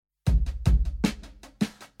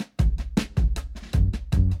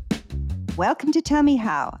Welcome to Tell Me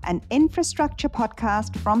How, an infrastructure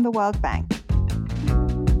podcast from the World Bank.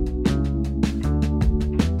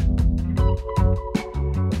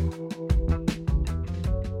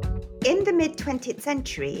 In the mid-20th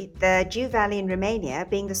century, the Jiu Valley in Romania,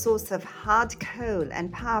 being the source of hard coal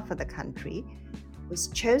and power for the country, was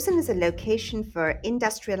chosen as a location for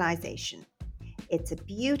industrialization. It's a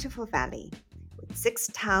beautiful valley with 6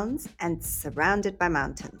 towns and surrounded by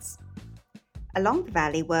mountains. Along the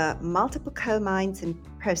valley were multiple coal mines and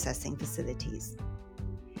processing facilities.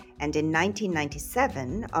 And in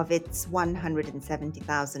 1997, of its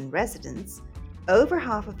 170,000 residents, over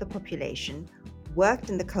half of the population worked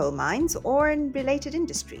in the coal mines or in related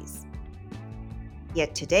industries.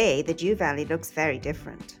 Yet today, the Jiu Valley looks very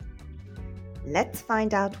different. Let's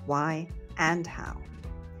find out why and how.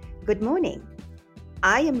 Good morning.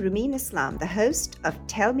 I am Rumin Islam, the host of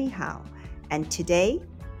Tell Me How, and today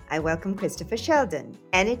I welcome Christopher Sheldon,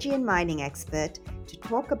 energy and mining expert, to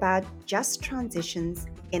talk about just transitions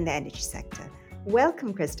in the energy sector.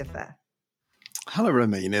 Welcome, Christopher. Hello,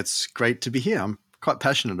 Rumin. It's great to be here. I'm quite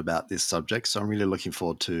passionate about this subject, so I'm really looking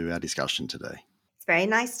forward to our discussion today. It's very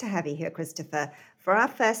nice to have you here, Christopher, for our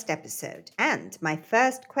first episode. And my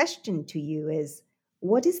first question to you is,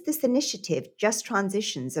 what is this initiative, Just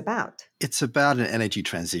Transitions, about? It's about an energy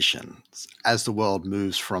transition. As the world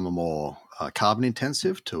moves from a more carbon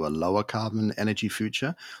intensive to a lower carbon energy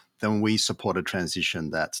future, then we support a transition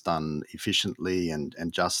that's done efficiently and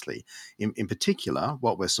justly. In particular,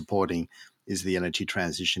 what we're supporting is the energy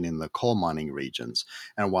transition in the coal mining regions,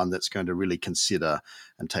 and one that's going to really consider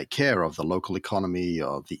and take care of the local economy,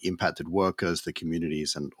 of the impacted workers, the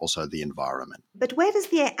communities, and also the environment. But where does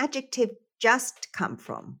the adjective just come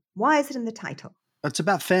from? Why is it in the title? It's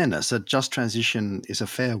about fairness. A just transition is a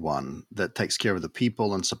fair one that takes care of the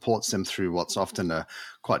people and supports them through what's often a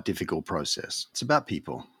quite difficult process. It's about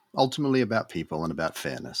people, ultimately about people and about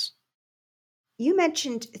fairness. You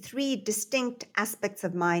mentioned 3 distinct aspects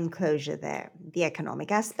of mine closure there. The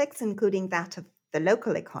economic aspects, including that of the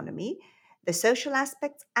local economy, the social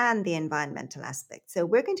aspects, and the environmental aspects. So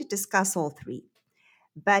we're going to discuss all 3.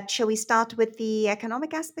 But shall we start with the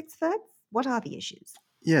economic aspects first? What are the issues?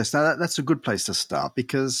 Yes, now that's a good place to start,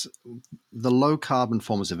 because the low carbon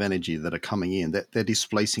forms of energy that are coming in, they're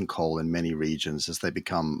displacing coal in many regions as they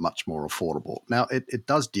become much more affordable. Now, it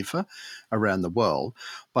does differ around the world,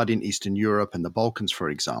 but in Eastern Europe and the Balkans,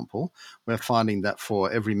 for example, we're finding that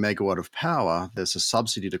for every megawatt of power, there's a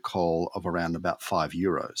subsidy to coal of around about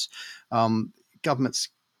 €5. Governments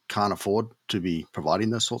can't afford to be providing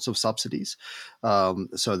those sorts of subsidies.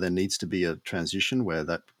 So there needs to be a transition where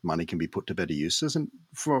that money can be put to better uses. And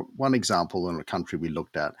for one example, in a country we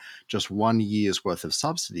looked at, just 1 year's worth of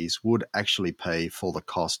subsidies would actually pay for the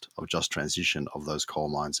cost of just transition of those coal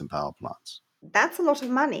mines and power plants. That's a lot of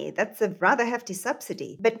money. That's a rather hefty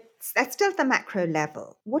subsidy. But that's still at the macro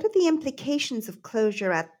level. What are the implications of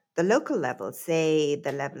closure at the local level, say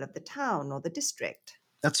the level of the town or the district?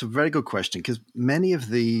 That's a very good question, because many of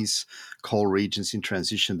these coal regions in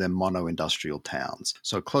transition, they're mono-industrial towns.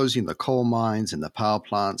 So closing the coal mines and the power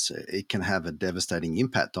plants, it can have a devastating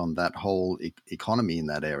impact on that whole economy in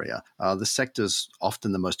that area. The sector's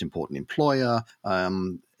often the most important employer.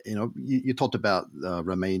 You talked about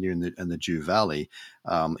Romania and the Jiu Valley,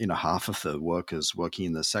 half of the workers working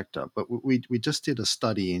in the sector. But we just did a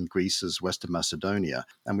study in Greece's Western Macedonia,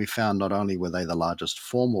 and we found not only were they the largest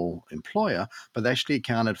formal employer, but they actually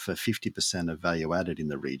accounted for 50% of value added in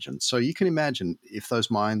the region. So you can imagine, if those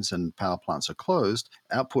mines and power plants are closed,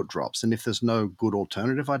 output drops. And if there's no good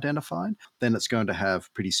alternative identified, then it's going to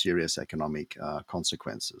have pretty serious economic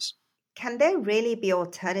consequences. Can there really be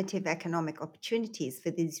alternative economic opportunities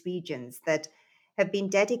for these regions that have been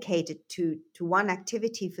dedicated to one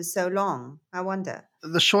activity for so long? I wonder.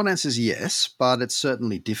 The short answer is yes, but it's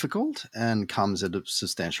certainly difficult and comes at a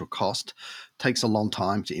substantial cost, takes a long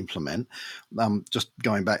time to implement. Just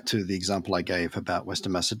going back to the example I gave about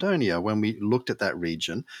Western Macedonia, when we looked at that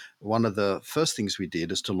region, one of the first things we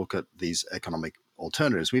did is to look at these economic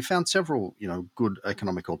alternatives. We found several, good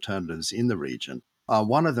economic alternatives in the region.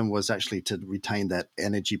 One of them was actually to retain that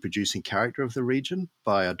energy-producing character of the region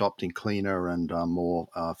by adopting cleaner and more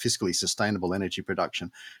fiscally sustainable energy production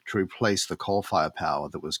to replace the coal-fired power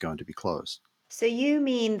that was going to be closed. So you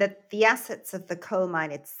mean that the assets of the coal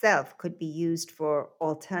mine itself could be used for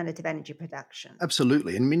alternative energy production?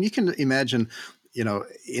 Absolutely. I mean, you can imagine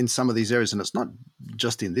in some of these areas, and it's not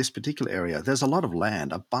just in this particular area, there's a lot of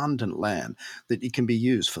land, abundant land, that it can be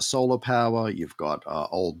used for solar power. You've got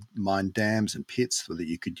old mine dams and pits that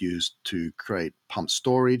you could use to create pump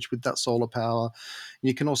storage with that solar power. And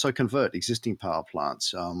you can also convert existing power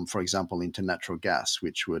plants, for example, into natural gas,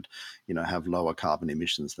 which would, have lower carbon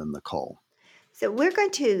emissions than the coal. So we're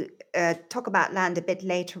going to talk about land a bit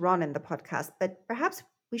later on in the podcast, but perhaps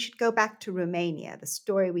we should go back to Romania, the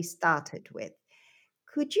story we started with.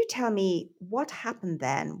 Could you tell me what happened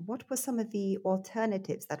then? What were some of the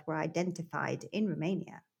alternatives that were identified in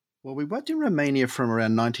Romania? Well, we worked in Romania from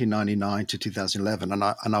around 1999 to 2011,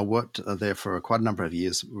 and I worked there for quite a number of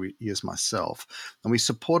years myself. And we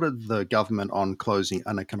supported the government on closing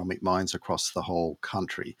uneconomic mines across the whole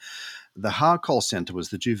country. The hard coal centre was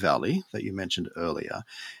the Jiu Valley that you mentioned earlier,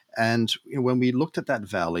 and when we looked at that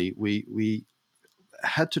valley, we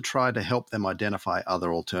had to try to help them identify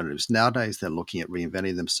other alternatives. Nowadays, they're looking at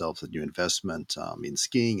reinventing themselves with new investment in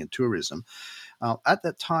skiing and tourism. At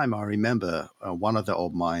that time, I remember one of the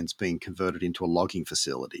old mines being converted into a logging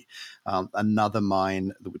facility. Another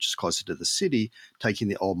mine, which is closer to the city, taking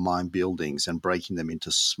the old mine buildings and breaking them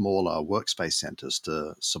into smaller workspace centres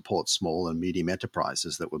to support small and medium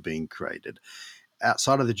enterprises that were being created.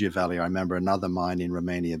 Outside of the Jiu Valley, I remember another mine in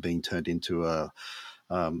Romania being turned into a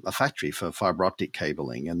factory for fiber optic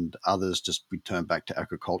cabling, and others just returned back to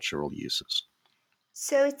agricultural uses.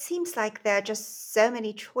 So it seems like there are just so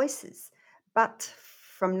many choices. But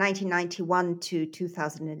from 1991 to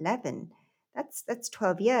 2011, that's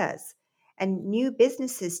 12 years. And new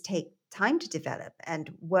businesses take time to develop,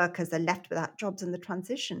 and workers are left without jobs in the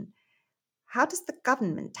transition. How does the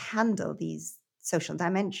government handle these social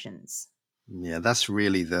dimensions? Yeah, that's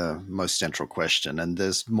really the most central question. And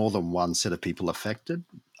there's more than one set of people affected.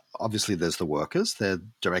 Obviously, there's the workers, they're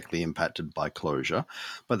directly impacted by closure,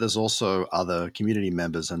 but there's also other community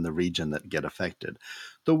members in the region that get affected.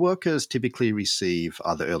 The workers typically receive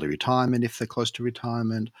either early retirement if they're close to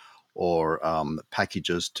retirement, or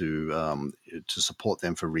packages to support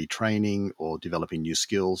them for retraining or developing new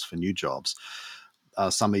skills for new jobs.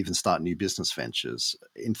 Some even start new business ventures.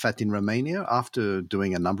 In fact, in Romania, after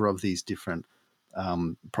doing a number of these different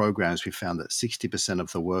programs, we found that 60%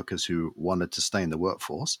 of the workers who wanted to stay in the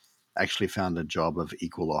workforce actually found a job of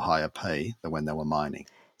equal or higher pay than when they were mining.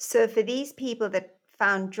 So for these people that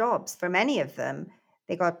found jobs, for many of them,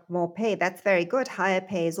 they got more pay. That's very good. Higher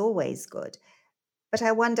pay is always good. But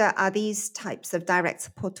I wonder, are these types of direct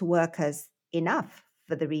support to workers enough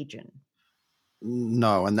for the region?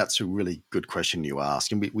 No, and that's a really good question you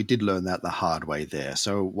ask. And we did learn that the hard way there.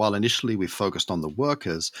 So while initially we focused on the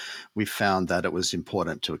workers, we found that it was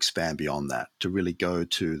important to expand beyond that, to really go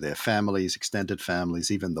to their families, extended families,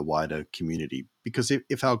 even the wider community. Because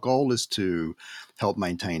if our goal is to help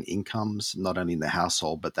maintain incomes, not only in the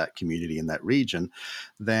household, but that community in that region,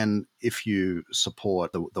 then if you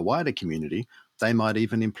support the wider community, they might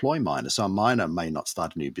even employ miners. So a miner may not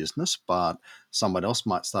start a new business, but someone else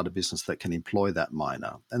might start a business that can employ that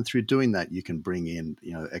miner. And through doing that, you can bring in,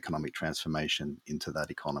 economic transformation into that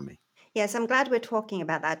economy. Yes, I'm glad we're talking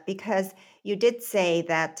about that because you did say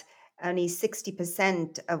that only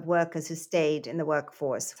 60% of workers who stayed in the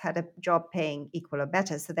workforce had a job paying equal or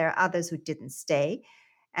better. So there are others who didn't stay,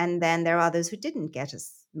 and then there are others who didn't get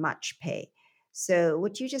as much pay. So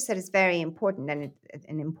what you just said is very important and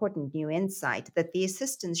an important new insight that the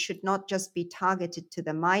assistance should not just be targeted to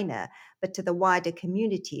the miner, but to the wider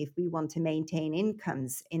community if we want to maintain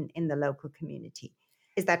incomes in the local community.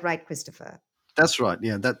 Is that right, Christopher? That's right.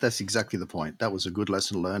 Yeah, that's exactly the point. That was a good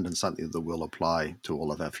lesson learned and something that will apply to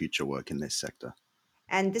all of our future work in this sector.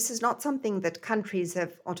 And this is not something that countries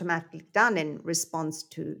have automatically done in response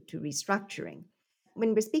to restructuring.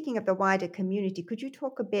 When we're speaking of the wider community, could you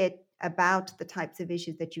talk a bit about the types of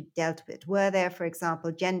issues that you dealt with? Were there, for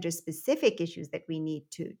example, gender specific issues that we need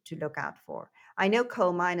to look out for? I know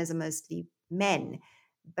coal miners are mostly men,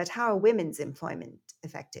 but how are women's employment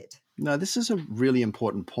affected? No, this is a really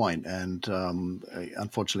important point and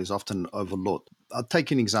unfortunately is often overlooked. I'll take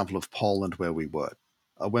an example of Poland where we work.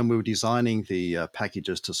 When we were designing the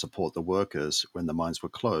packages to support the workers when the mines were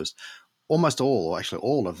closed, almost all, or actually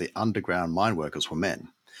all of the underground mine workers were men.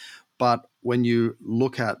 But when you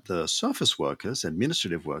look at the surface workers,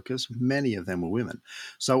 administrative workers, many of them were women.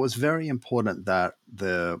 So it was very important that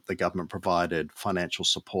the government provided financial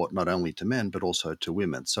support not only to men, but also to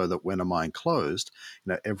women, so that when a mine closed,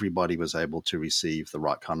 everybody was able to receive the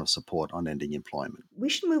right kind of support on ending employment. We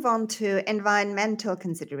should move on to environmental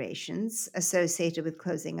considerations associated with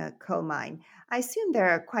closing a coal mine. I assume there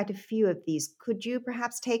are quite a few of these. Could you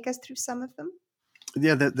perhaps take us through some of them?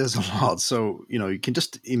 Yeah, there's a lot. So, you can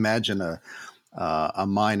just imagine a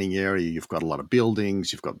mining area, you've got a lot of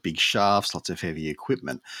buildings, you've got big shafts, lots of heavy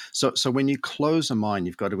equipment. So when you close a mine,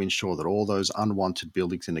 you've got to ensure that all those unwanted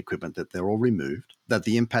buildings and equipment, that they're all removed, that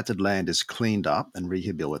the impacted land is cleaned up and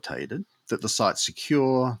rehabilitated, that the site's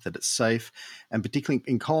secure, that it's safe, and particularly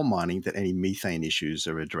in coal mining, that any methane issues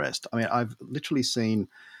are addressed. I mean, I've literally seen,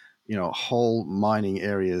 whole mining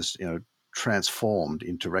areas, transformed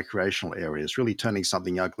into recreational areas, really turning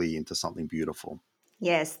something ugly into something beautiful.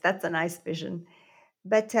 Yes, that's a nice vision.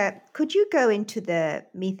 But could you go into the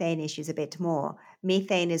methane issues a bit more?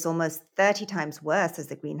 Methane is almost 30 times worse as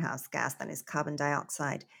a greenhouse gas than is carbon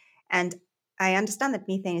dioxide. And I understand that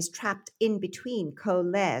methane is trapped in between coal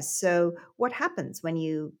layers. So, what happens when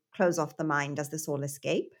you close off the mine? Does this all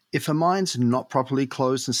escape? If a mine's not properly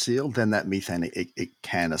closed and sealed, then that methane, it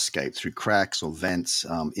can escape through cracks or vents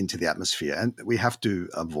into the atmosphere, and we have to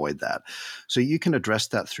avoid that. So you can address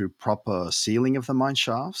that through proper sealing of the mine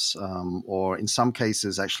shafts, or in some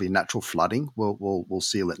cases, actually natural flooding will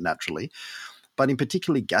seal it naturally. But in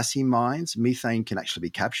particularly gassy mines, methane can actually be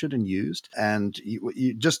captured and used, and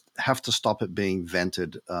you just have to stop it being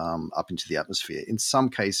vented up into the atmosphere. In some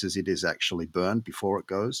cases, it is actually burned before it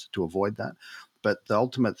goes to avoid that. But the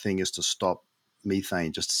ultimate thing is to stop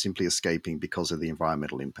methane just simply escaping because of the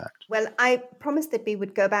environmental impact. Well, I promised that we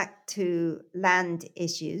would go back to land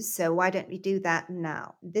issues. So, why don't we do that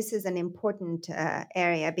now? This is an important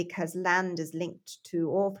area because land is linked to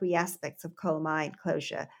all three aspects of coal mine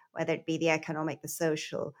closure, whether it be the economic, the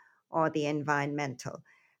social, or the environmental.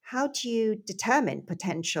 How do you determine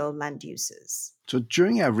potential land uses? So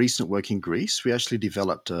during our recent work in Greece, we actually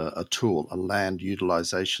developed a tool, a land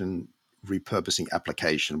utilization repurposing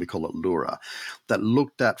application, we call it Lura, that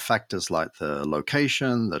looked at factors like the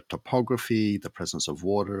location, the topography, the presence of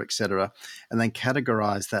water, etc., and then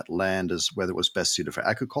categorized that land as whether it was best suited for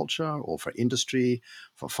agriculture or for industry,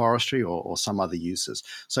 for forestry, or some other uses.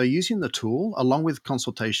 So using the tool, along with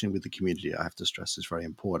consultation with the community, I have to stress is very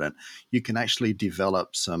important, you can actually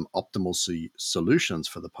develop some optimal solutions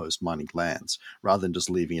for the post-mining lands rather than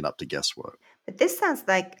just leaving it up to guesswork. But this sounds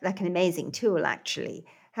like an amazing tool, actually.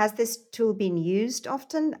 Has this tool been used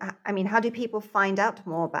often? I mean, how do people find out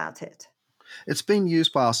more about it? It's been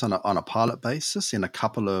used by us on a pilot basis in a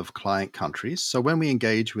couple of client countries. So when we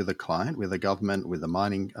engage with a client, with a government, with a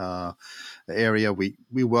mining area, we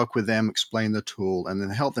work with them, explain the tool, and then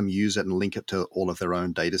help them use it and link it to all of their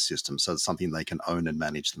own data systems. So it's something they can own and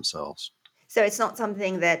manage themselves. So it's not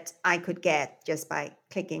something that I could get just by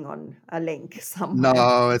clicking on a link somewhere.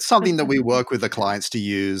 No, it's something that we work with the clients to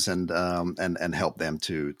use and help them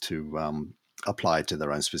to apply to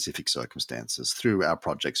their own specific circumstances through our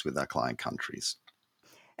projects with our client countries.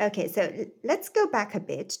 Okay, so let's go back a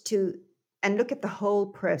bit to and look at the whole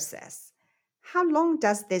process. How long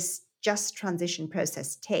does this just transition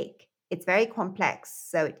process take? It's very complex,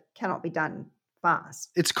 so it cannot be done fast.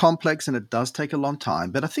 It's complex and it does take a long time,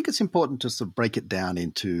 but I think it's important to sort of break it down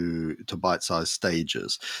into to bite-sized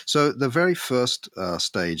stages. So the very first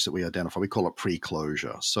stage that we identify, we call it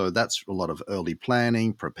pre-closure. So that's a lot of early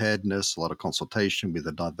planning, preparedness, a lot of consultation with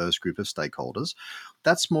a diverse group of stakeholders.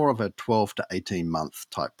 That's more of a 12 to 18 month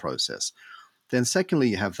type process. Then, secondly,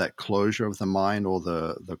 you have that closure of the mine or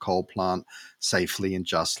the coal plant safely and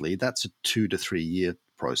justly. That's a 2 to 3 year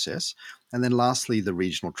process. And then, lastly, the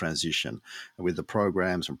regional transition with the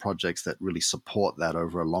programs and projects that really support that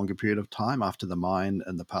over a longer period of time after the mine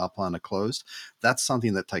and the power plant are closed. That's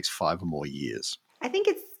something that takes 5 or more years. I think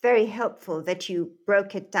it's very helpful that you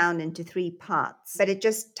broke it down into three parts, but it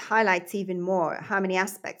just highlights even more how many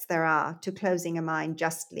aspects there are to closing a mine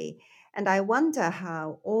justly. And I wonder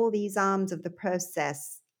how all these arms of the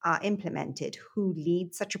process are implemented, who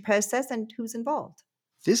leads such a process and who's involved.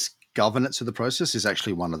 This governance of the process is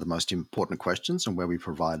actually one of the most important questions and where we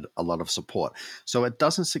provide a lot of support. So it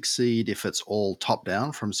doesn't succeed if it's all top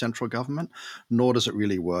down from central government, nor does it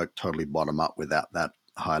really work totally bottom up without that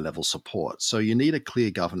high level support. So you need a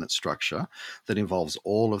clear governance structure that involves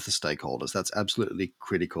all of the stakeholders. That's absolutely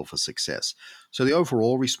critical for success. So the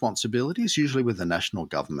overall responsibility is usually with the national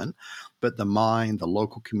government, but the mine, the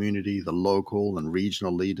local community, the local and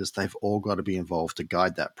regional leaders, they've all got to be involved to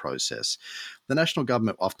guide that process. The national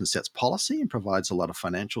government often sets policy and provides a lot of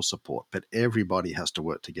financial support, but everybody has to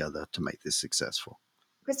work together to make this successful.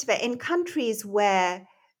 Christopher, in countries where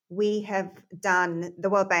we have done, the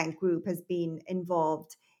World Bank Group has been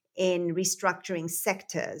involved in restructuring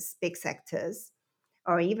sectors, big sectors,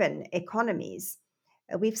 or even economies,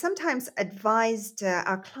 we've sometimes advised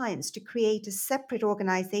our clients to create a separate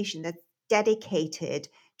organization that's dedicated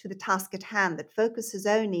to the task at hand, that focuses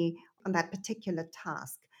only on that particular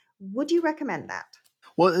task. Would you recommend that?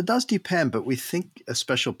 Well, it does depend, but we think a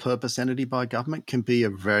special purpose entity by government can be a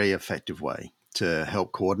very effective way to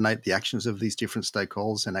help coordinate the actions of these different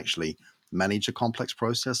stakeholders and actually manage a complex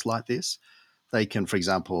process like this. They can, for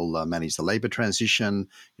example, manage the labor transition,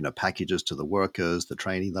 packages to the workers, the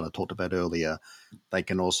training that I talked about earlier. They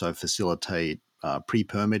can also facilitate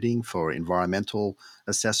pre-permitting for environmental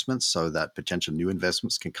assessments so that potential new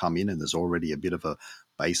investments can come in and there's already a bit of a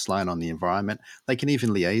baseline on the environment. They can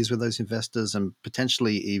even liaise with those investors and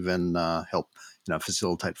potentially even help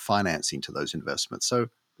facilitate financing to those investments. So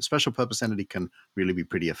the special purpose entity can really be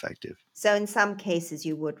pretty effective. So in some cases,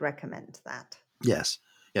 you would recommend that? Yes.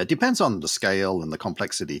 Yeah, it depends on the scale and the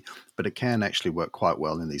complexity, but it can actually work quite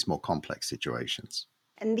well in these more complex situations.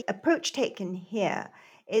 And the approach taken here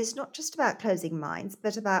is not just about closing mines,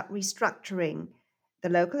 but about restructuring the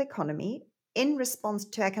local economy in response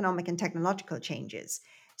to economic and technological changes.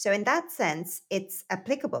 So in that sense, it's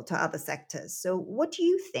applicable to other sectors. So what do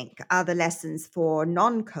you think are the lessons for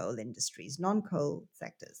non-coal industries, non-coal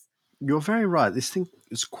sectors? You're very right. This thing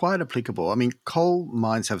is quite applicable. I mean, coal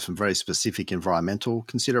mines have some very specific environmental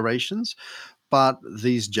considerations, but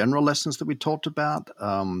these general lessons that we talked about,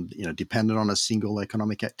 dependent on a single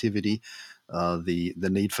economic activity, the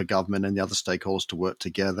need for government and the other stakeholders to work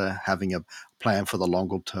together, having a plan for the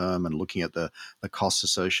longer term and looking at the costs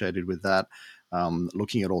associated with that,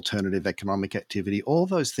 looking at alternative economic activity, all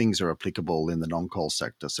those things are applicable in the non-coal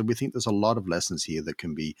sector. So we think there's a lot of lessons here that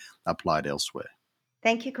can be applied elsewhere.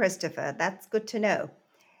 Thank you, Christopher. That's good to know.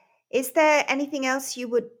 Is there anything else you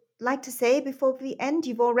would like to say before we end?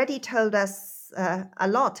 You've already told us a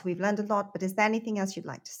lot. We've learned a lot, but is there anything else you'd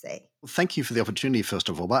like to say? Well, thank you for the opportunity, first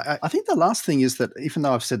of all. But I think the last thing is that even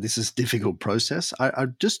though I've said this is a difficult process, I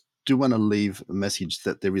just do want to leave a message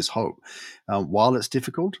that there is hope. While it's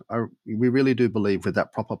difficult, we really do believe with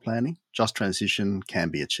that proper planning, just transition can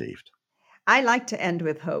be achieved. I like to end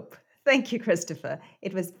with hope. Thank you, Christopher.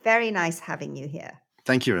 It was very nice having you here.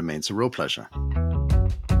 Thank you, Ramin. It's a real pleasure.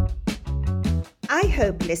 I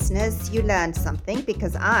hope, listeners, you learned something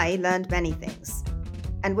because I learned many things.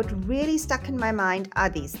 And what really stuck in my mind are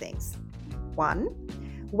these things. 1,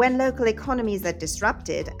 when local economies are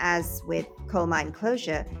disrupted, as with coal mine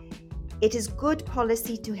closure, it is good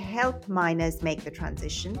policy to help miners make the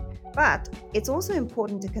transition, but it's also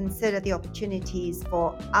important to consider the opportunities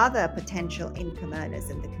for other potential income earners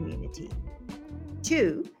in the community.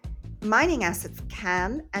 2, mining assets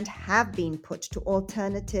can and have been put to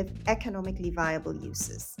alternative, economically viable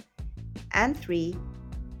uses. And 3,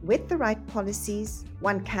 with the right policies,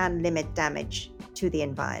 one can limit damage to the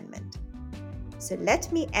environment. So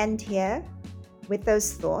let me end here with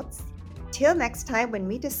those thoughts. Till next time when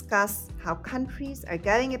we discuss how countries are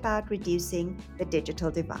going about reducing the digital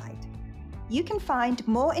divide. You can find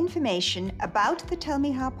more information about the Tell Me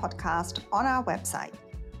How podcast on our website.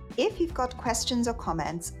 If you've got questions or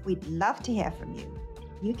comments, we'd love to hear from you.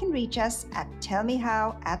 You can reach us at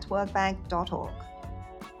tellmehow@worldbank.org.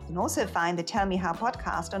 You can also find the Tell Me How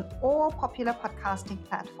podcast on all popular podcasting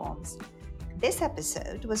platforms. This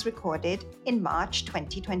episode was recorded in March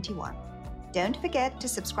 2021. Don't forget to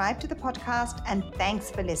subscribe to the podcast, and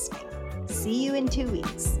thanks for listening. See you in 2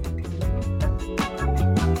 weeks.